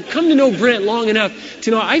way. I've come to know Brent long enough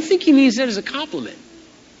to know I think he means that as a compliment.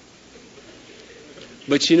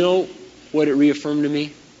 But you know what it reaffirmed to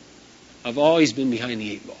me? I've always been behind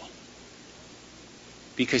the 8 ball.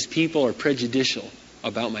 Because people are prejudicial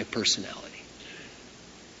about my personality.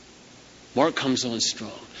 Mark comes on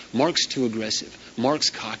strong. Mark's too aggressive. Mark's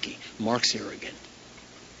cocky. Mark's arrogant.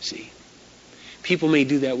 See? People may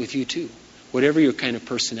do that with you too. Whatever your kind of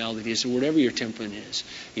personality is or whatever your temperament is.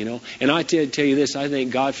 And I tell you this, I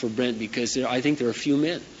thank God for Brent because I think there are a few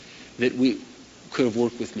men that we could have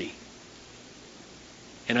worked with me.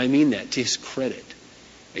 And I mean that to his credit.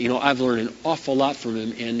 I've learned an awful lot from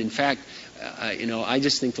him, and in fact, I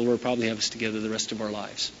just think the Lord probably have us together the rest of our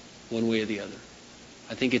lives, one way or the other.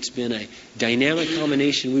 I think it's been a dynamic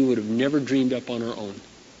combination we would have never dreamed up on our own.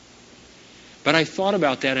 But I thought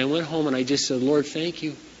about that. I went home and I just said, Lord, thank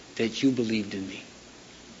you that you believed in me.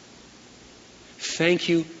 Thank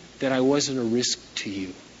you that I wasn't a risk to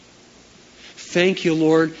you. Thank you,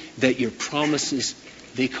 Lord, that your promises,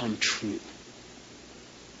 they come true.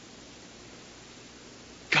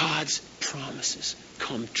 God's promises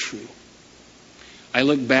come true. I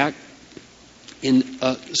look back in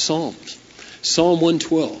Psalms. Psalm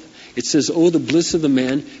 112. It says, "Oh, the bliss of the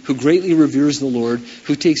man who greatly reveres the Lord,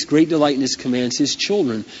 who takes great delight in his commands. His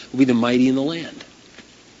children will be the mighty in the land."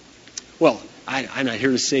 Well, I'm not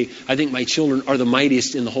here to say I think my children are the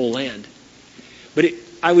mightiest in the whole land. But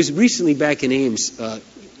I was recently back in Ames.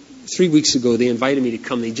 3 weeks ago, they invited me to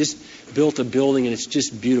come. They just built a building, and it's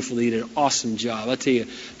just beautiful. They did an awesome job. I'll tell you,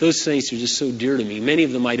 those saints are just so dear to me. Many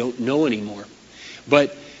of them I don't know anymore.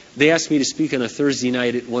 But they asked me to speak on a Thursday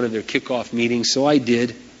night at one of their kickoff meetings, so I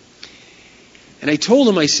did. And I told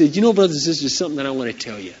them, I said, brothers and sisters, something that I want to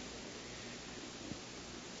tell you.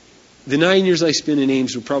 The 9 years I spent in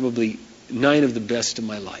Ames were probably 9 of the best of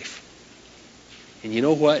my life. And you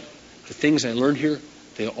know what? The things I learned here,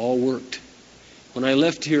 they all worked. When I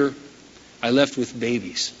left here, I left with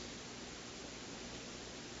babies.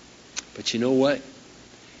 But you know what?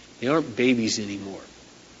 They aren't babies anymore.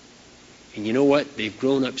 And you know what? They've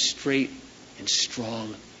grown up straight and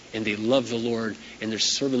strong, and they love the Lord, and they're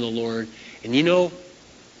serving the Lord. And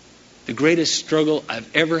the greatest struggle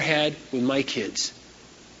I've ever had with my kids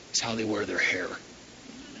is how they wear their hair.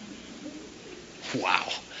 Wow,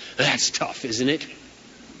 that's tough, isn't it?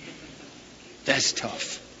 That's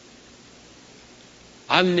tough.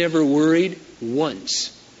 I've never worried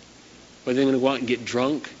once Whether they're going to go out and get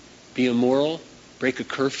drunk, be immoral, break a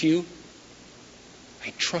curfew.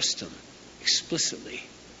 I trust them explicitly.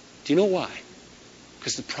 Do you know why?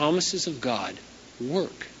 Because the promises of God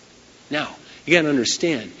work. Now, you got to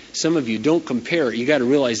understand, some of you don't compare. You got to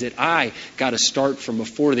realize that I got to start from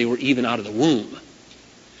before they were even out of the womb.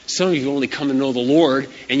 Some of you only come to know the Lord,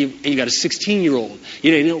 and you got a 16-year-old.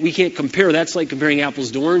 You know, we can't compare. That's like comparing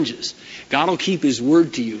apples to oranges. God will keep His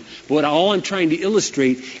word to you. But all I'm trying to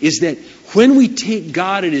illustrate is that when we take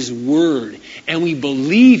God at His word, and we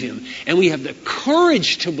believe Him, and we have the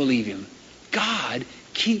courage to believe Him, God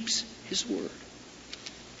keeps His word.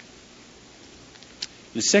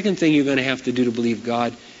 The second thing you're going to have to do to believe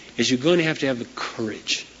God is you're going to have the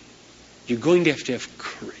courage. You're going to have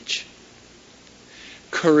courage.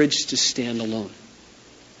 Courage to stand alone.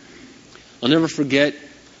 I'll never forget,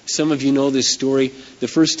 some of you know this story, the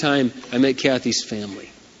first time I met Kathy's family.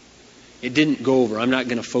 It didn't go over. I'm not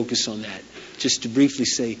going to focus on that. Just to briefly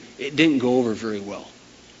say, it didn't go over very well.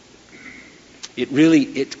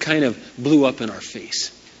 It kind of blew up in our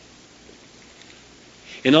face.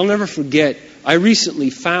 And I'll never forget, I recently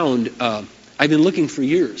found, I've been looking for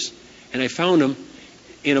years, and I found them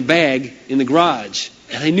in a bag in the garage.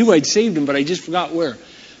 And I knew I'd saved them, but I just forgot where.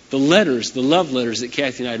 The letters, the love letters that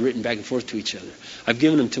Kathy and I had written back and forth to each other. I've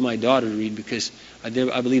given them to my daughter to read because I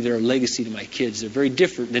believe they're a legacy to my kids. They're very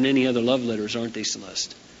different than any other love letters, aren't they,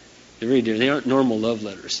 Celeste? They're very different. They aren't normal love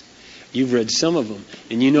letters. You've read some of them,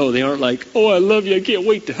 and you know they aren't like, oh, I love you, I can't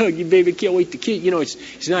wait to hug you, baby, I can't wait to kiss. You know,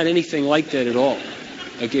 it's not anything like that at all.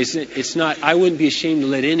 Okay, it's not. I wouldn't be ashamed to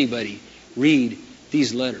let anybody read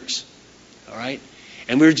these letters. All right?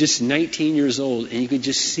 And we were just 19 years old, and you could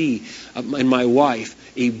just see in my wife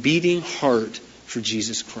a beating heart for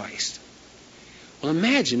Jesus Christ. Well,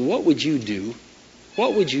 imagine, what would you do?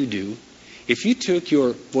 What would you do if you took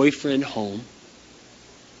your boyfriend home,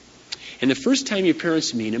 and the first time your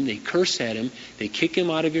parents meet him, they curse at him, they kick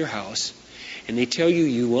him out of your house, and they tell you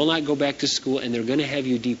you will not go back to school, and they're going to have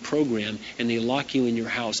you deprogrammed, and they lock you in your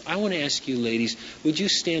house. I want to ask you, ladies, would you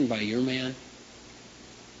stand by your man?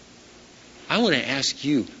 I want to ask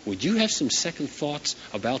you, would you have some second thoughts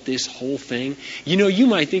about this whole thing? You know, you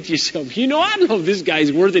might think to yourself, I don't know if this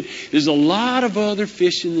guy's worth it. There's a lot of other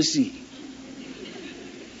fish in the sea.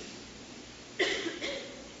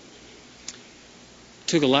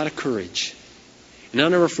 Took a lot of courage. And I'll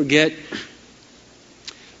never forget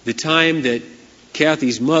the time that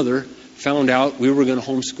Kathy's mother found out we were going to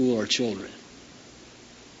homeschool our children.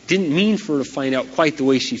 Didn't mean for her to find out quite the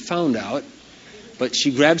way she found out. But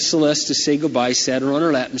she grabbed Celeste to say goodbye, sat her on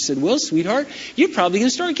her lap, and said, well, sweetheart, you're probably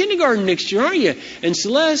going to start kindergarten next year, aren't you? And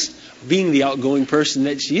Celeste, being the outgoing person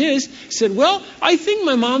that she is, said, well, I think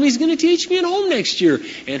my mommy's going to teach me at home next year.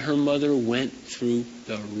 And her mother went through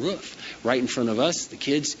the roof. Right in front of us, the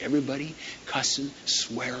kids, everybody, cussing,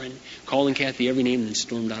 swearing, calling Kathy every name, and then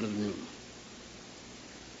stormed out of the room.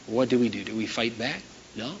 What do? Do we fight back?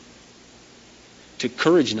 No. Took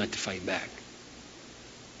courage not to fight back.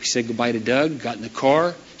 We said goodbye to Doug, got in the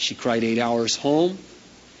car. She cried 8 hours home.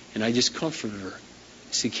 And I just comforted her.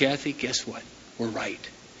 I said, Kathy, guess what? We're right.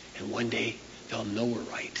 And one day, they'll know we're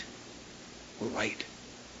right. We're right.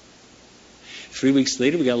 3 weeks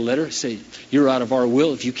later, we got a letter that said, you're out of our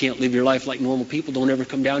will. If you can't live your life like normal people, don't ever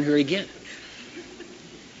come down here again.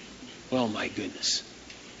 Well, my goodness.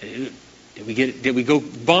 Did we get it? Did we go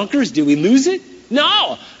bonkers? Did we lose it?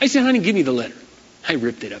 No. I said, honey, give me the letter. I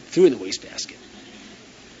ripped it up, threw it in the wastebasket.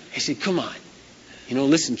 I said, come on.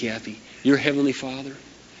 Listen, Kathy, your Heavenly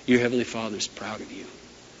Father's proud of you.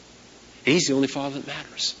 And He's the only Father that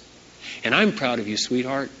matters. And I'm proud of you,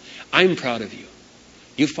 sweetheart. I'm proud of you.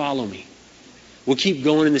 You follow me. We'll keep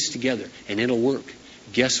going in this together, and it'll work.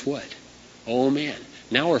 Guess what? Oh, man.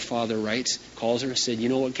 Now her father calls her and said, you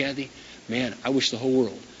know what, Kathy? Man, I wish the whole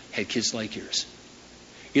world had kids like yours.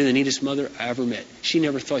 You're the neatest mother I ever met. She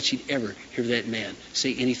never thought she'd ever hear that man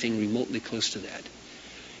say anything remotely close to that.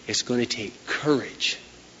 It's going to take courage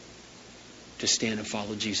to stand and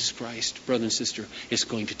follow Jesus Christ. Brother and sister, it's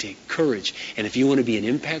going to take courage. And if you want to be an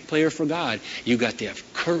impact player for God, you've got to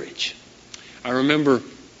have courage. I remember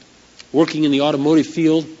working in the automotive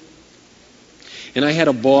field, and I had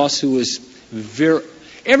a boss who was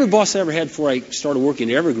every boss I ever had before I started working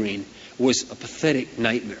at Evergreen was a pathetic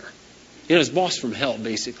nightmare. His boss from hell,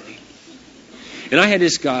 basically. And I had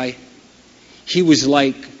this guy, he was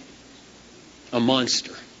like a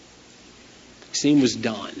monster. His name was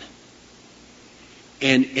Don.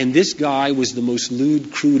 And this guy was the most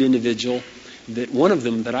lewd, crude individual, one of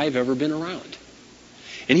them that I've ever been around.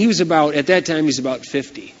 And he was at that time, he was about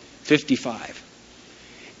 50, 55.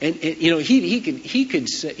 And you know, he'd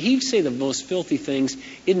say the most filthy things.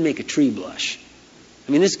 It'd make a tree blush.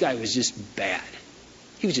 I mean, this guy was just bad.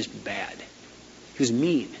 He was just bad. He was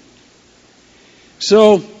mean.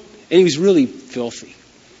 So, and he was really filthy.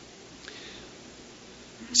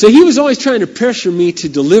 So he was always trying to pressure me to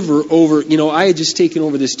deliver over, you know, I had just taken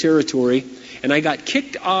over this territory, and I got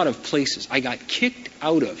kicked out of places. I got kicked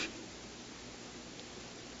out of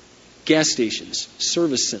gas stations,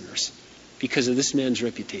 service centers, because of this man's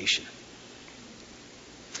reputation.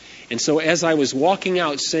 And so as I was walking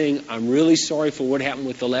out saying, I'm really sorry for what happened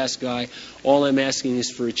with the last guy, all I'm asking is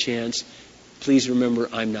for a chance. Please remember,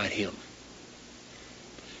 I'm not him.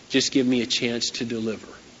 Just give me a chance to deliver.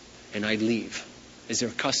 And I'd leave as they're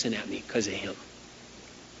cussing at me because of him.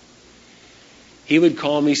 He would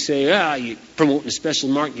call me, say, you promoting a special,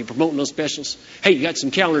 Mark, you promoting those specials? Hey, you got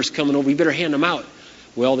some calendars coming over, you better hand them out.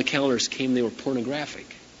 Well, the calendars came, they were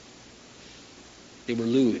pornographic. They were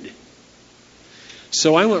lewd.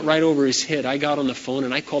 So I went right over his head. I got on the phone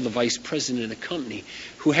and I called the vice president of the company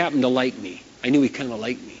who happened to like me. I knew he kind of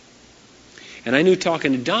liked me. And I knew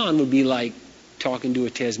talking to Don would be like talking to a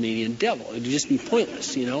Tasmanian devil. It would just be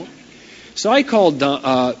pointless, you know. So I called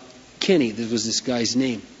Kenny. This was this guy's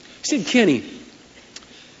name. I said, Kenny,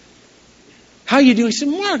 how you doing? He said,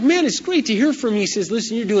 Mark, man, it's great to hear from you. He says,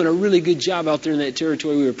 listen, you're doing a really good job out there in that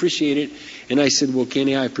territory. We appreciate it. And I said, well,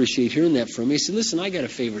 Kenny, I appreciate hearing that from you. He said, listen, I got a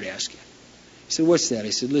favor to ask you. He said, what's that?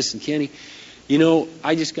 I said, listen, Kenny, you know,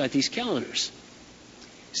 I just got these calendars.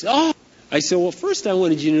 He said, oh. I said, well, first I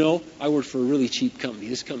wanted you to know I work for a really cheap company.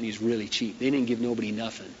 This company is really cheap. They didn't give nobody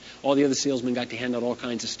nothing. All the other salesmen got to hand out all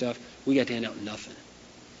kinds of stuff. We got to hand out nothing.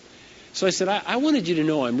 So I said, I wanted you to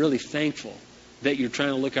know I'm really thankful that you're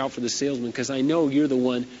trying to look out for the salesman because I know you're the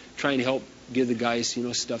one trying to help give the guys, you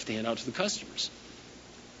know, stuff to hand out to the customers.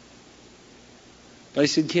 But I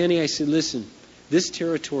said, Kenny, I said, listen, this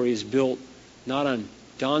territory is built not on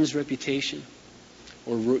Don's reputation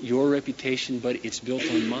or your reputation, but it's built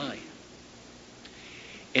on mine.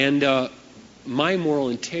 And my moral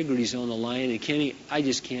integrity is on the line. And Kenny, I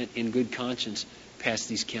just can't, in good conscience, pass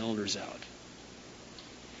these calendars out.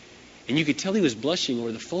 And you could tell he was blushing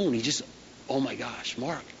over the phone. He just, oh my gosh,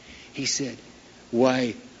 Mark. He said,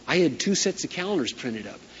 why, I had 2 sets of calendars printed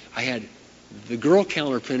up. I had the girl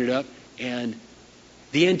calendar printed up and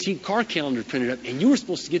the antique car calendar printed up. And you were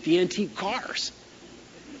supposed to get the antique cars.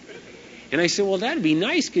 And I said, well, that'd be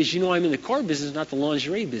nice because, you know, I'm in the car business, not the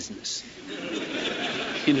lingerie business.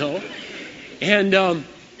 You know?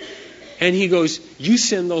 And he goes, you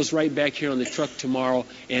send those right back here on the truck tomorrow,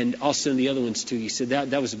 and I'll send the other ones too. He said,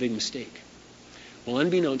 that was a big mistake. Well,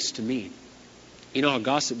 unbeknownst to me, you know how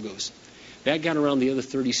gossip goes. That got around the other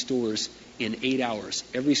 30 stores in 8 hours.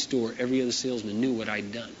 Every store, every other salesman knew what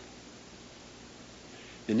I'd done.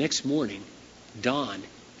 The next morning, Don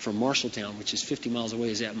from Marshalltown, which is 50 miles away,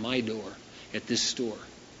 is at my door at this store.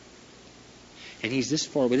 And he's this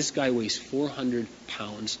far away. This guy weighs 400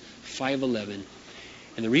 pounds, 5'11".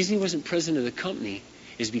 And the reason he wasn't president of the company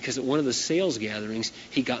is because at one of the sales gatherings,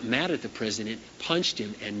 he got mad at the president, punched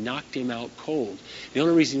him, and knocked him out cold. The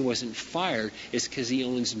only reason he wasn't fired is because he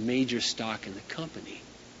owns major stock in the company.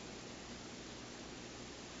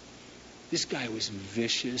 This guy was a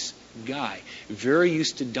vicious guy, very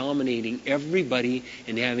used to dominating everybody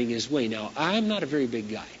and having his way. Now, I'm not a very big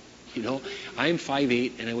guy. You know, I'm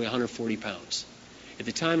 5'8", and I weigh 140 pounds. At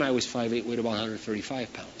the time I was 5'8", weighed about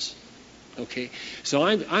 135 pounds. Okay? So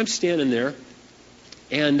I'm standing there,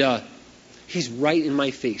 and he's right in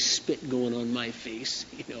my face, spit going on my face.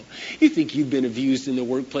 You know, you think you've been abused in the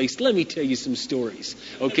workplace? Let me tell you some stories.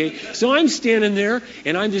 Okay? So I'm standing there,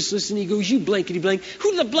 and I'm just listening. He goes, you blankety blank.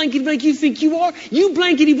 Who the blankety blank you think you are? You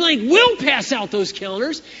blankety blank will pass out those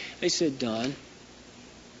calendars. I said, Don,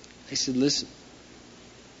 I said, listen.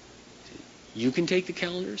 You can take the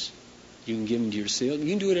calendars. You can give them to your sales. You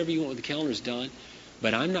can do whatever you want with the calendars, Don.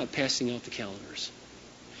 But I'm not passing out the calendars.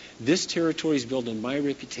 This territory is built on my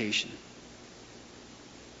reputation.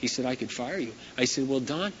 He said, I could fire you. I said, well,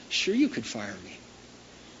 Don, sure you could fire me.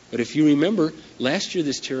 But if you remember, last year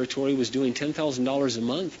this territory was doing $10,000 a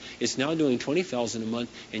month. It's now doing $20,000 a month,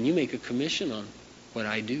 and you make a commission on what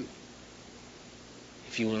I do.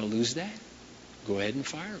 If you want to lose that, go ahead and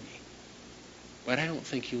fire me. But I don't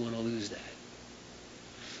think you want to lose that.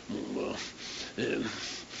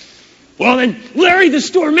 Well, then, Larry, the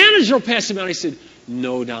store manager, will pass him out. I said,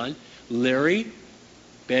 no, Don. Larry,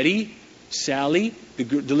 Betty, Sally, the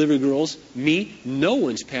delivery girls, me, no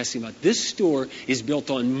one's passing him out. This store is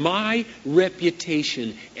built on my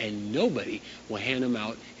reputation, and nobody will hand him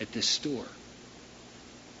out at this store.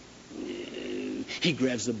 He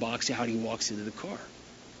grabs the box out. He walks into the car.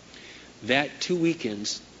 That 2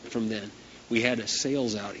 weekends, from then. We had a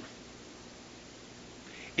sales outing.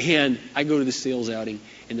 And I go to the sales outing,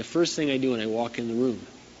 and the first thing I do when I walk in the room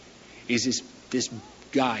is this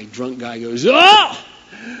guy, drunk guy, goes, "Oh,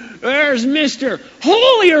 there's Mr.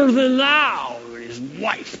 Holier Than Thou," and his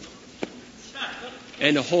wife.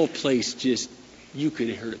 And the whole place just, you could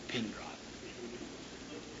have heard a pin drop.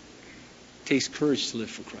 It takes courage to live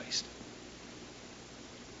for Christ.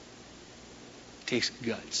 It takes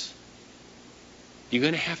guts. You're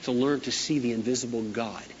going to have to learn to see the invisible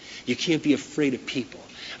God. You can't be afraid of people.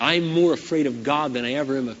 I'm more afraid of God than I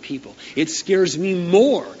ever am of people. It scares me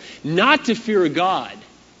more not to fear God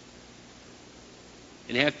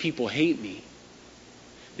and have people hate me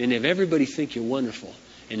than have everybody think you're wonderful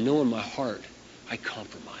and know in my heart I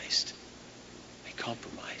compromised.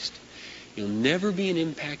 You'll never be an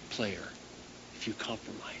impact player if you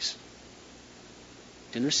compromise.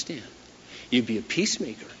 Understand? You'd be a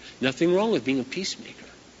peacemaker. Nothing wrong with being a peacemaker.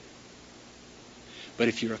 But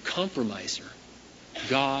if you're a compromiser,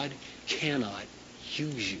 God cannot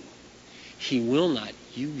use you. He will not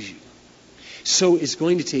use you. So it's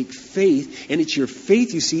going to take faith, and it's your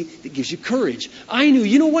faith, you see, that gives you courage. I knew,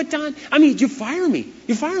 you know what, Don? I mean, you fire me.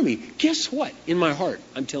 Guess what? In my heart,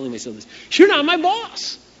 I'm telling myself this. You're not my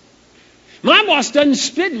boss. My boss doesn't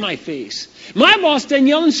spit in my face. My boss doesn't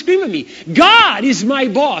yell and scream at me. God is my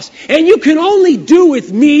boss. And you can only do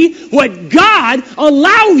with me what God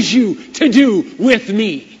allows you to do with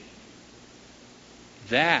me.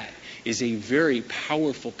 That is a very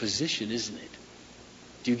powerful position, isn't it?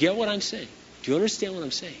 Do you get what I'm saying? Do you understand what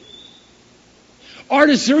I'm saying?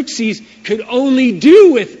 Artaxerxes could only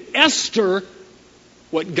do with Esther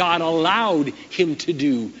what God allowed him to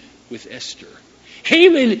do with Esther.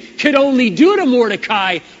 Haman could only do to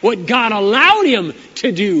Mordecai what God allowed him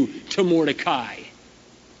to do to Mordecai.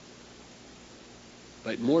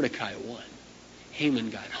 But Mordecai won.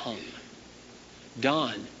 Haman got hung.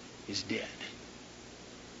 Don is dead.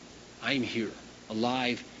 I'm here,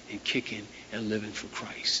 alive and kicking and living for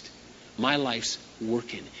Christ. My life's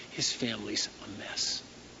working. His family's a mess.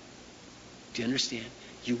 Do you understand?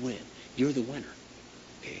 You win. You're the winner.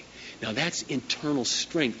 Okay? Now that's internal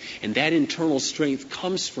strength. And that internal strength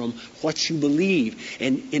comes from what you believe.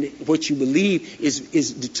 And what you believe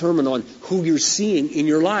is determined on who you're seeing in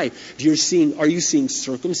your life. Are you seeing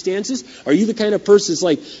circumstances? Are you the kind of person that's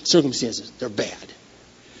like, circumstances, they're bad.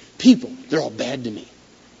 People, they're all bad to me.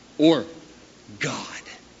 Or God.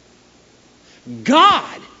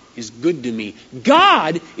 God is good to me.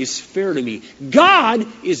 God is fair to me. God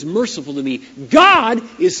is merciful to me. God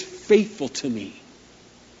is faithful to me.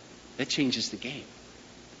 That changes the game.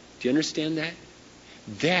 Do you understand that?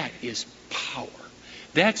 That is power.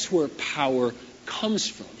 That's where power comes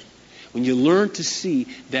from. When you learn to see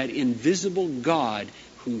that invisible God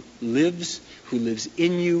who lives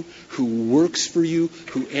in you, who works for you,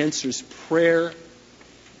 who answers prayer.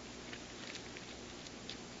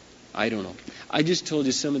 I don't know. I just told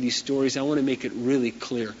you some of these stories. I want to make it really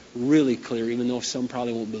clear, even though some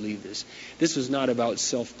probably won't believe this. This was not about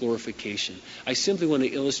self-glorification. I simply want to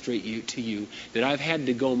illustrate to you that I've had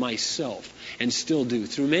to go myself, and still do,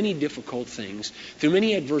 through many difficult things, through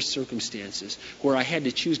many adverse circumstances, where I had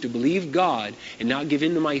to choose to believe God and not give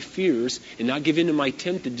in to my fears, and not give in to my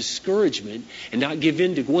tempted discouragement, and not give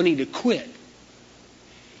in to wanting to quit.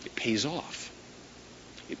 It pays off.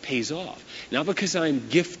 It pays off. Not because I'm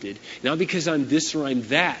gifted, not because I'm this or I'm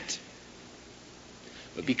that,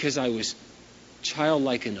 but because I was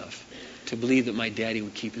childlike enough to believe that my daddy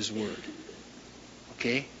would keep his word.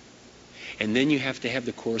 Okay? And then you have to have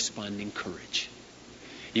the corresponding courage.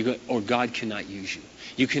 Or God cannot use you.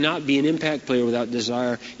 You cannot be an impact player without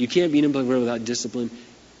desire. You can't be an impact player without discipline.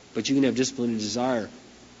 But you can have discipline and desire.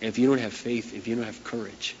 And if you don't have faith, if you don't have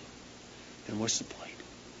courage, then what's the point?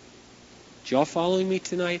 Y'all following me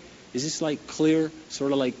tonight? Is this like clear,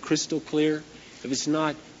 sort of like crystal clear? If it's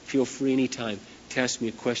not, feel free anytime to ask me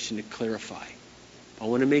a question to clarify. I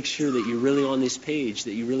want to make sure that you're really on this page,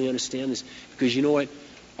 that you really understand this. Because you know what?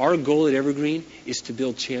 Our goal at Evergreen is to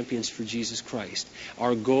build champions for Jesus Christ.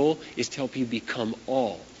 Our goal is to help you become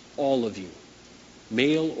all of you,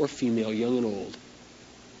 male or female, young and old,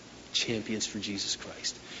 champions for Jesus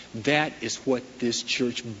Christ. That is what this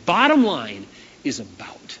church, bottom line, is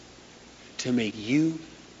about. To make you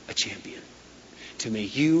a champion. To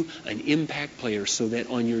make you an impact player so that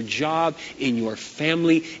on your job, in your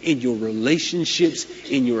family, in your relationships,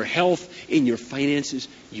 in your health, in your finances,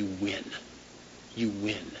 you win. You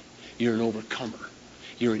win. You're an overcomer.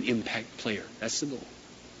 You're an impact player. That's the goal.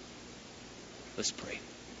 Let's pray.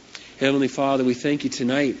 Heavenly Father, we thank you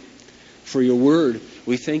tonight for your word.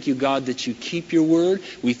 We thank you, God, that you keep your word.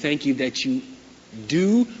 We thank you that you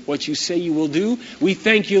do what you say you will do. We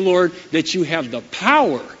thank you, Lord, that you have the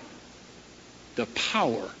power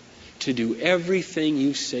to do everything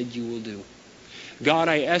you said you will do. God,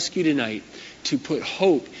 I ask you tonight to put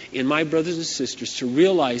hope in my brothers and sisters, to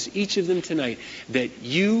realize, each of them tonight, that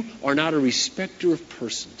you are not a respecter of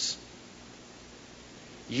persons.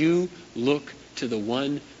 You look to the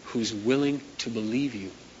one who's willing to believe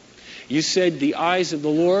you. You said the eyes of the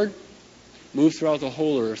Lord move throughout the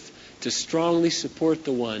whole earth to strongly support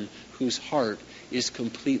the one whose heart is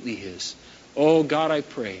completely his. Oh, God, I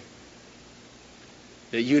pray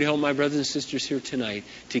that you'd help my brothers and sisters here tonight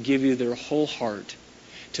to give you their whole heart,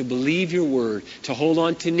 to believe your word, to hold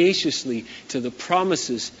on tenaciously to the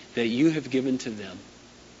promises that you have given to them.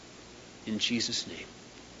 In Jesus' name,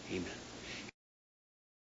 amen.